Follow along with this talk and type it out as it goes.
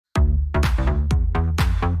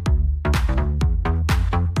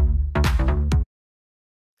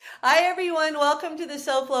Hi, everyone. Welcome to the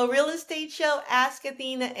SoFlo Real Estate Show. Ask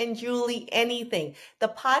Athena and Julie anything. The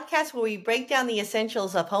podcast where we break down the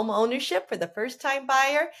essentials of home ownership for the first time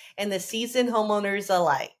buyer and the seasoned homeowners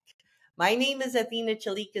alike. My name is Athena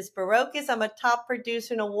Chilicas Barrocas. I'm a top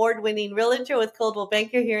producer and award-winning realtor with Coldwell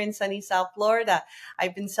Banker here in sunny South Florida.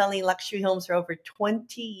 I've been selling luxury homes for over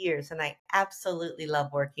 20 years, and I absolutely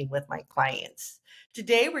love working with my clients.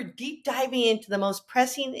 Today, we're deep diving into the most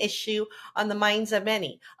pressing issue on the minds of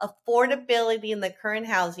many, affordability in the current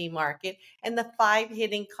housing market and the 5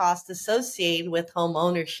 hidden costs associated with home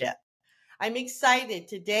ownership. I'm excited.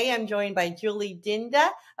 Today, I'm joined by Julie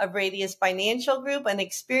Dinda of Radius Financial Group, an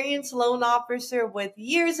experienced loan officer with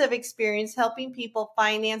years of experience helping people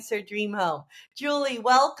finance their dream home. Julie,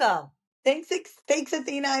 welcome. Thanks,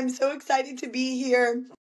 Athena. I'm so excited to be here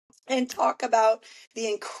and talk about the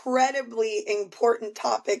incredibly important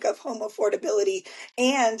topic of home affordability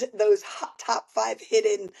and those top 5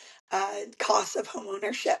 hidden costs of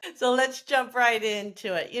homeownership. So let's jump right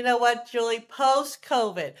into it. You know what, Julie? Post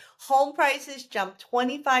COVID, home prices jumped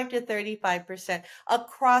 25 to 35%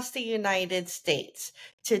 across the United States.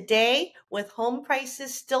 Today, with home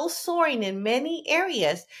prices still soaring in many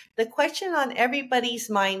areas, the question on everybody's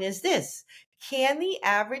mind is this: can the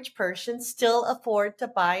average person still afford to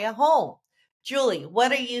buy a home? Julie,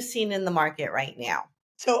 what are you seeing in the market right now?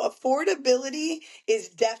 So affordability is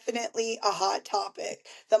definitely a hot topic.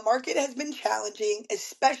 The market has been challenging,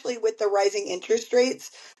 especially with the rising interest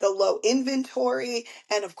rates, the low inventory,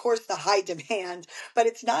 and of course the high demand. But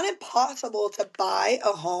it's not impossible to buy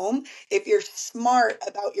a home if you're smart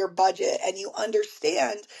about your budget and you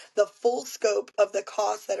understand the full scope of the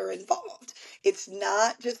costs that are involved. It's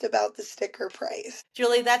not just about the sticker price.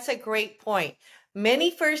 Julie, that's a great point.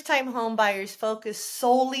 Many first-time home buyers focus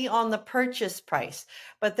solely on the purchase price,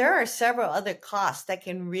 but there are several other costs that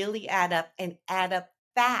can really add up and add up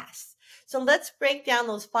fast. So let's break down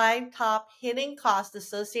those 5 top hidden costs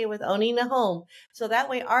associated with owning a home so that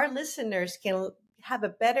way our listeners can have a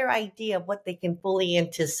better idea of what they can fully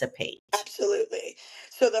anticipate. Absolutely.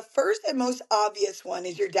 So the first and most obvious one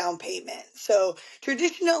is your down payment. So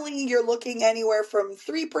traditionally, you're looking anywhere from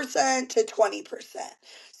 3% to 20%.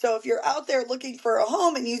 So if you're out there looking for a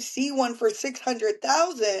home and you see one for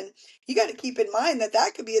 600,000, you got to keep in mind that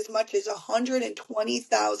that could be as much as $120,000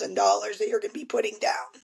 that you're going to be putting down.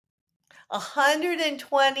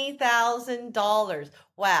 $120,000.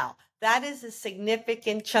 Wow, that is a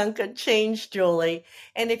significant chunk of change, Julie.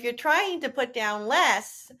 And if you're trying to put down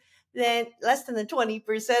less than the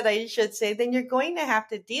 20%, I should say, then you're going to have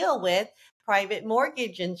to deal with private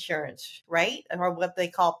mortgage insurance, right? Or what they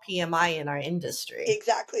call PMI in our industry.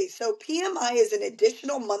 Exactly. So PMI is an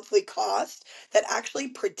additional monthly cost that actually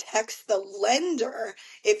protects the lender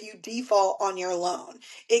if you default on your loan.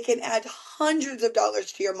 It can add hundreds of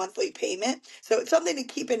dollars to your monthly payment. So it's something to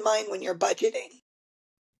keep in mind when you're budgeting.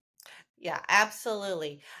 Yeah,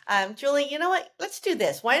 absolutely. Julie, you know what? Let's do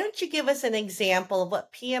this. Why don't you give us an example of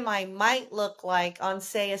what PMI might look like on,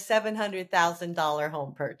 say, a $700,000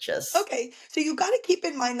 home purchase? Okay, so you got to keep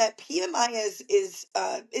in mind that PMI is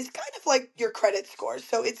kind of like your credit score.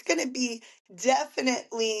 So it's going to be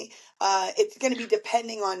definitely it's going to be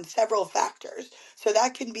depending on several factors. So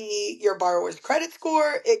that can be your borrower's credit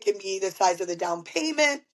score. It can be the size of the down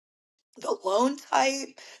payment, the loan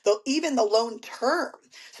type, even the loan term.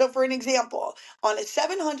 So, for an example, on a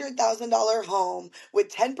 $700,000 home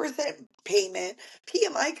with 10% payment,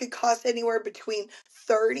 PMI could cost anywhere between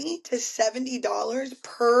 $30 to $70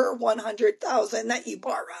 per 100,000 that you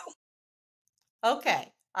borrow.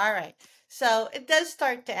 Okay. All right. So it does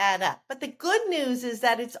start to add up. But the good news is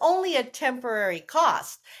that it's only a temporary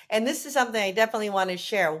cost. And this is something I definitely want to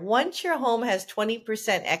share. Once your home has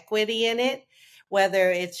 20% equity in it,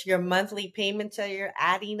 whether it's your monthly payments that you're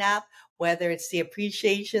adding up, whether it's the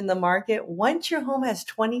appreciation in the market, once your home has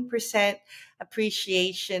 20%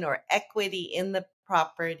 appreciation or equity in the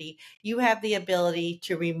property, you have the ability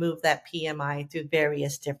to remove that PMI through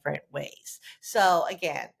various different ways. So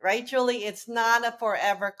again, right, Julie, it's not a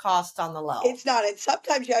forever cost on the loan. It's not. And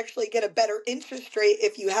sometimes you actually get a better interest rate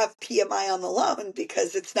if you have PMI on the loan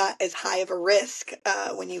because it's not as high of a risk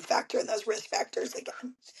when you factor in those risk factors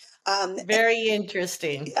again. And Very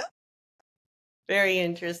interesting. yeah. Very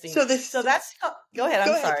interesting. So So this go ahead. I'm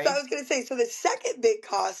Go ahead. So I sorry. was going to say, so the second big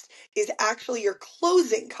cost is actually your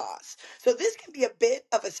closing costs. So this can be a bit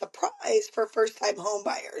of a surprise for first-time home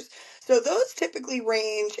buyers. So those typically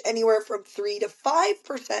range anywhere from 3 to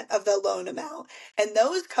 5% of the loan amount, and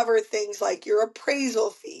those cover things like your appraisal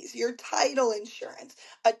fees, your title insurance,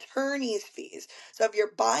 attorney's fees. So if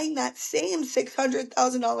you're buying that same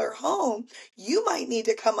 $600,000 home, you might need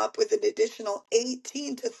to come up with an additional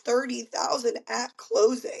 18 to 30,000 at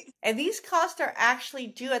closing. And these costs are actually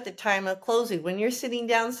due at the time of closing. When you're sitting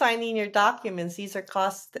down signing your documents, these are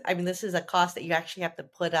costs. I mean, this is a cost that you actually have to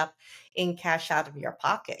put up in cash out of your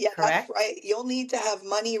pocket, Yeah, that's correct? right. You'll need to have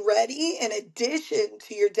money ready in addition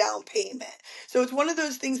to your down payment. So it's one of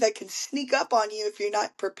those things that can sneak up on you if you're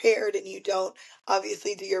not prepared and you don't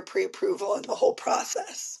obviously do your pre-approval and the whole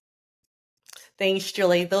process. Thanks,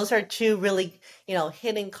 Julie. Those are two really,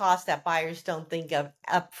 hidden costs that buyers don't think of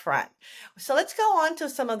upfront. So let's go on to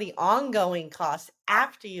some of the ongoing costs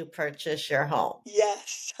after you purchase your home.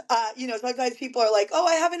 Yes. Sometimes people are like, "Oh,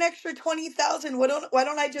 I have an extra 20,000. Why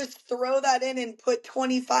don't I just throw that in and put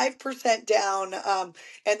 25% down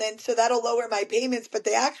and then so that'll lower my payments." But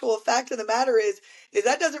the actual fact of the matter is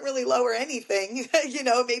that doesn't really lower anything.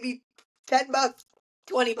 Maybe $10,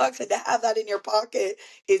 $20, and to have that in your pocket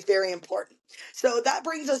is very important. So that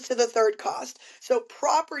brings us to the third cost. So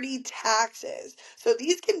property taxes. So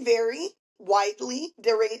these can vary widely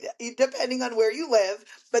depending on where you live,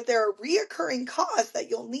 but there are reoccurring costs that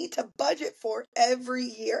you'll need to budget for every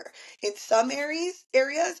year. In some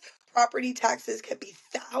areas, property taxes can be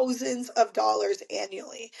thousands of dollars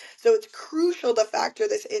annually. So it's crucial to factor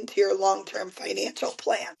this into your long-term financial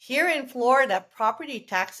plan. Here in Florida, property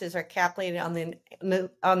taxes are calculated on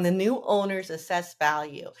the new owner's assessed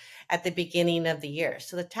value at the beginning of the year.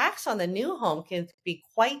 So the tax on the new home can be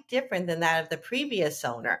quite different than that of the previous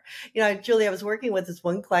owner. Julie, I was working with this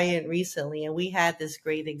one client recently, and we had this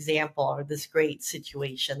great example or this great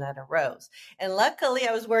situation that arose. And luckily,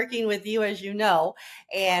 I was working with you, as you know,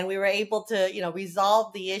 and we were able to,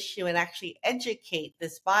 resolve the issue and actually educate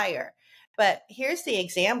this buyer. But here's the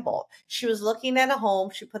example. She was looking at a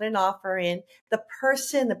home. She put an offer in. The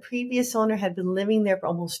previous owner, had been living there for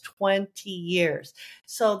almost 20 years.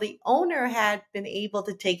 So the owner had been able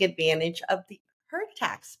to take advantage of her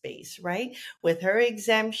tax base, right? With her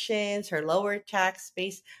exemptions, her lower tax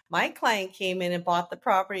base. My client came in and bought the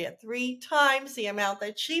property at 3 times the amount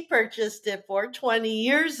that she purchased it for 20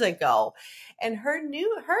 years ago. And her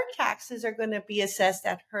taxes are going to be assessed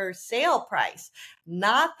at her sale price,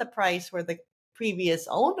 not the price where the previous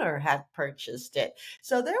owner had purchased it.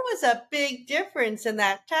 So there was a big difference in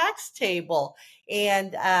that tax table.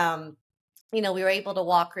 And we were able to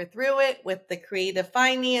walk her through it with the creative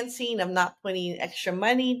financing of not putting extra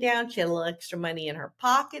money down. She had a little extra money in her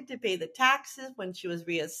pocket to pay the taxes when she was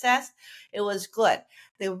reassessed. It was good.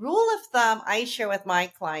 The rule of thumb I share with my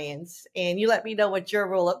clients, and you let me know what your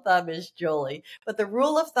rule of thumb is, Julie, but the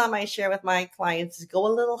rule of thumb I share with my clients is go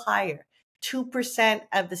a little higher. 2%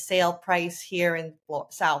 of the sale price here in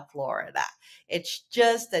South Florida. It's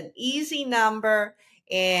just an easy number,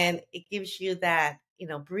 and it gives you that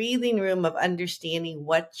breathing room of understanding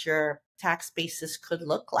what your tax basis could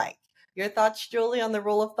look like. Your thoughts, Julie, on the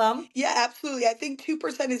rule of thumb? Yeah, absolutely. I think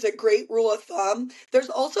 2% is a great rule of thumb. There's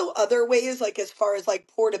also other ways, like as far as like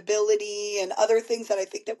portability and other things that I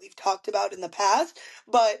think that we've talked about in the past.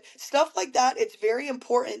 But stuff like that, it's very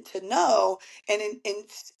important to know. And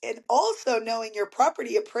also knowing your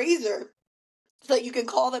property appraiser so that you can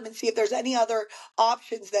call them and see if there's any other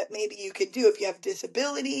options that maybe you can do. If you have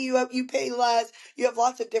disability, you pay less. You have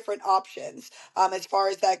lots of different options as far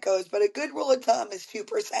as that goes. But a good rule of thumb is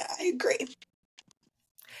 2%. I agree.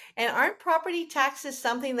 And aren't property taxes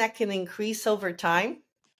something that can increase over time?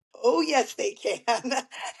 Oh, yes, they can.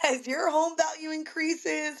 As your home value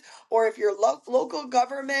increases, or if your local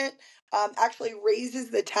government actually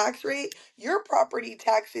raises the tax rate, your property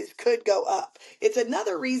taxes could go up. It's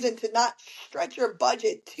another reason to not stretch your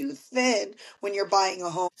budget too thin when you're buying a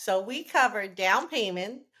home. So we covered down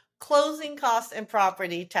payment, closing costs, and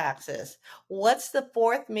property taxes. What's the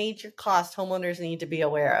fourth major cost homeowners need to be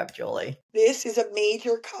aware of, Julie? This is a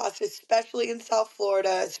major cost, especially in South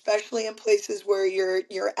Florida, especially in places where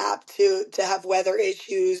you're apt to have weather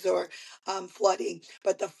issues or flooding.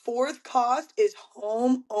 But the fourth cost is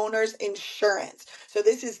homeowners insurance. So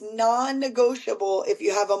this is non-negotiable if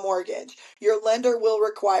you have a mortgage. Your lender will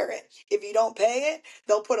require it. If you don't pay it,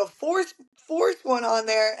 they'll put a force one on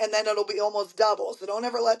there and then it'll be almost double. So don't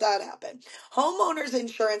ever let that happen. Homeowners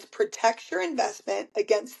insurance protects your investment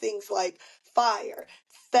against things like fire,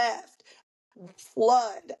 theft,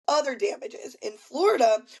 flood, other damages. In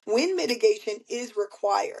Florida, wind mitigation is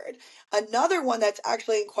required. Another one that's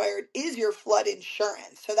actually required is your flood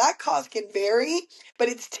insurance. So that cost can vary, but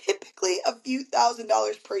it's typically a few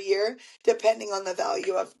 $1,000s per year, depending on the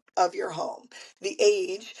value of your home, the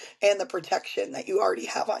age, and the protection that you already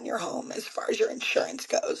have on your home as far as your insurance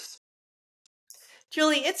goes.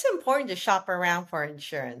 Julie, it's important to shop around for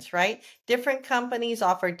insurance, right? Different companies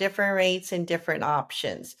offer different rates and different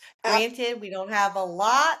options. Granted, we don't have a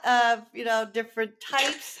lot of, different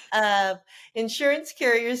types of insurance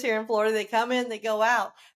carriers here in Florida. They come in, they go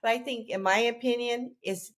out. But I think, in my opinion,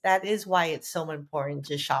 that is why it's so important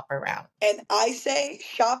to shop around. And I say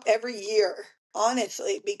shop every year,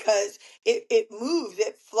 honestly, because it moves,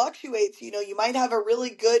 it fluctuates. You might have a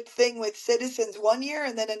really good thing with Citizens one year,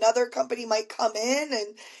 and then another company might come in,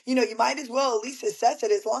 and you might as well at least assess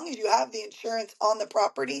it. As long as you have the insurance on the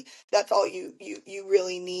property, that's all you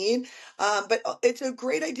really need. But it's a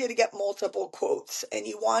great idea to get multiple quotes, and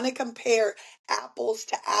you want to compare apples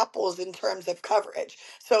to apples in terms of coverage.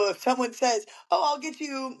 So if someone says, oh, I'll get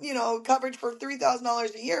you, coverage for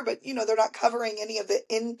 $3,000 a year, but they're not covering any of the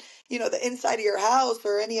inside of your house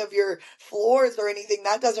or any of your floors or anything,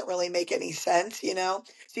 that doesn't really make any sense.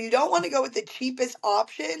 So you don't want to go with the cheapest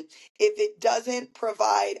option if it doesn't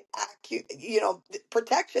provide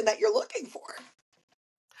protection that you're looking for.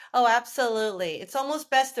 Oh, absolutely. It's almost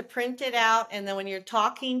best to print it out. And then when you're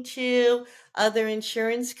talking to other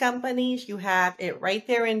insurance companies, you have it right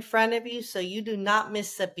there in front of you so you do not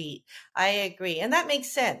miss a beat. I agree. And that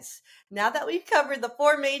makes sense. Now that we've covered the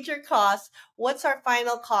four major costs, what's our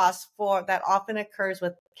final cost for that often occurs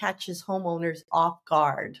with catches homeowners off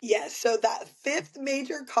guard? Yes, so that fifth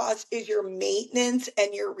major cost is your maintenance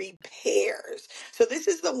and your repairs. So this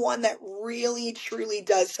is the one that really truly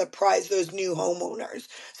does surprise those new homeowners.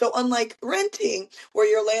 So unlike renting, where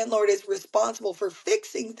your landlord is responsible for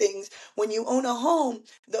fixing things, when you own a home,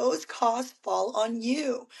 those costs fall on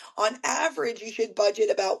you. On average, you should budget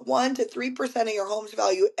about 1 to 3% of your home's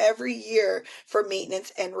value every year for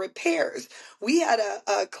maintenance and repairs. We had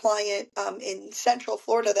a client in Central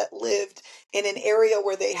Florida that lived in an area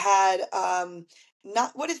where they had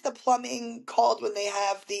not, what is the plumbing called when they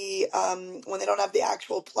have the when they don't have the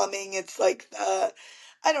actual plumbing? It's like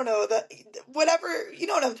I don't know, the whatever, you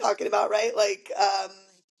know what I'm talking about, right? Like When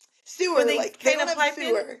sewer, they like they kind don't of have pipe in?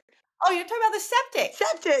 sewer. Oh, you're talking about the septic.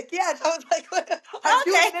 Septic, yes. I was like, I'm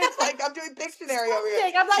doing Okay. this like I'm doing Pictionary over here.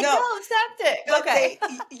 Septic. I'm like, No, no, septic. but Okay.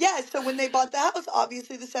 yeah, so when they bought the house,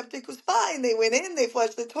 obviously the septic was fine. They went in, they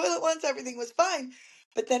flushed the toilet once, everything was fine.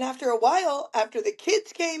 But then after a while, after the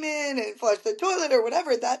kids came in and flushed the toilet or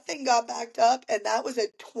whatever, that thing got backed up, and that was a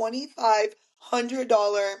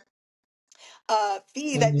 $2,500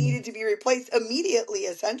 fee that Mhm. needed to be replaced immediately,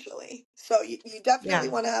 essentially. So you definitely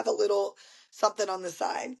Yeah. want to have a little something on the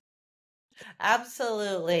side.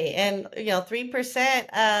 Absolutely. And, 3%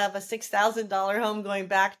 of a $6,000 home, going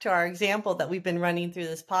back to our example that we've been running through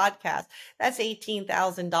this podcast, that's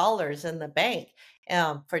 $18,000 in the bank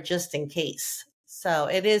for just in case. So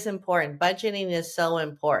it is important. Budgeting is so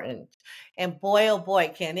important. And boy, oh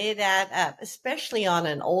boy, can it add up, especially on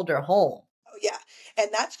an older home. Oh, yeah. And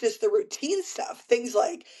that's just the routine stuff. Things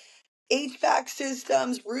like HVAC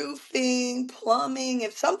systems, roofing, plumbing.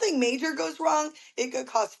 If something major goes wrong, it could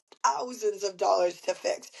cost thousands of dollars to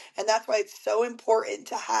fix. And that's why it's so important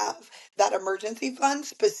to have that emergency fund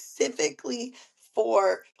specifically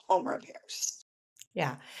for home repairs.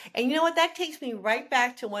 Yeah. And you know what? That takes me right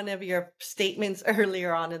back to one of your statements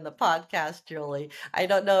earlier on in the podcast, Julie. I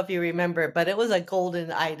don't know if you remember, but it was a golden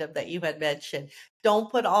item that you had mentioned. Don't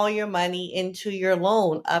put all your money into your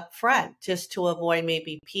loan up front just to avoid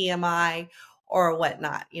maybe PMI or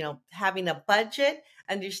whatnot. Having a budget,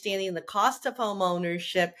 understanding the cost of home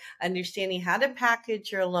ownership, understanding how to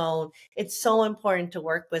package your loan. It's so important to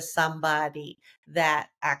work with somebody that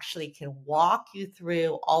actually can walk you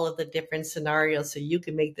through all of the different scenarios so you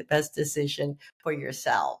can make the best decision for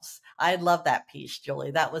yourselves. I love that piece,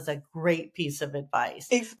 Julie. That was a great piece of advice.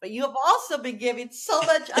 Ex- But you have also been giving so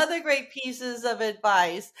much other great pieces of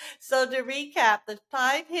advice. So to recap, the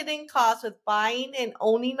 5 hidden costs with buying and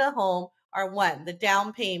owning a home are: 1, the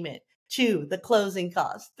down payment; 2, the closing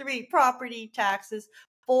costs; 3, property taxes;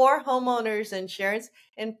 4, homeowners insurance;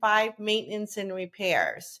 and 5, maintenance and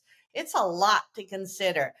repairs. It's a lot to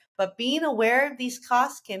consider, but being aware of these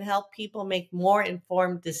costs can help people make more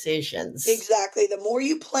informed decisions. Exactly. The more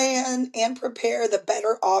you plan and prepare, the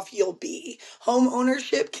better off you'll be. Home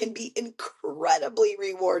ownership can be incredibly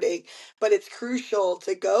rewarding, but it's crucial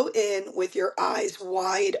to go in with your eyes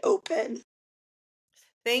wide open.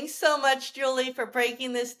 Thanks so much, Julie, for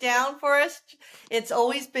breaking this down for us. It's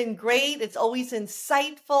always been great. It's always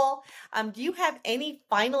insightful. Do you have any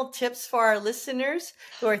final tips for our listeners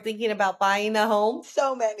who are thinking about buying a home?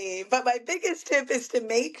 So many. But my biggest tip is to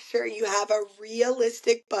make sure you have a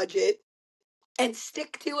realistic budget and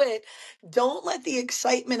stick to it. Don't let the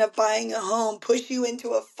excitement of buying a home push you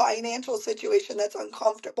into a financial situation that's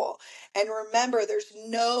uncomfortable. And remember, there's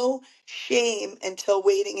no shame until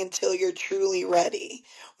waiting until you're truly ready.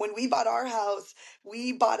 When we bought our house,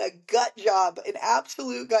 we bought a gut job, an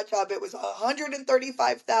absolute gut job. It was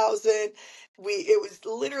 135,000. It was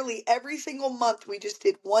literally every single month we just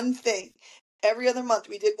did one thing. Every other month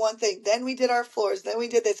we did one thing. Then we did our floors. Then we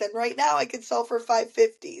did this. And right now I could sell for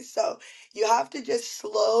 550. So you have to just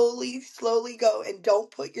slowly go and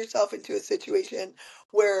don't put yourself into a situation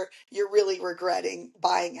where you're really regretting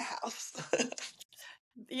buying a house.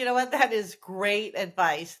 You know what? That is great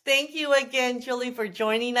advice. Thank you again, Julie, for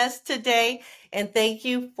joining us today. And thank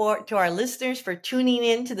you to our listeners for tuning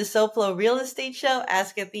in to the SoFlo Real Estate Show,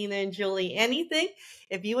 Ask Athena and Julie Anything.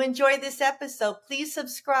 If you enjoyed this episode, please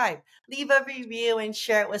subscribe, leave a review, and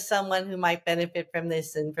share it with someone who might benefit from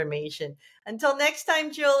this information. Until next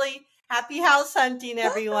time, Julie, happy house hunting,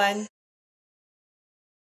 everyone.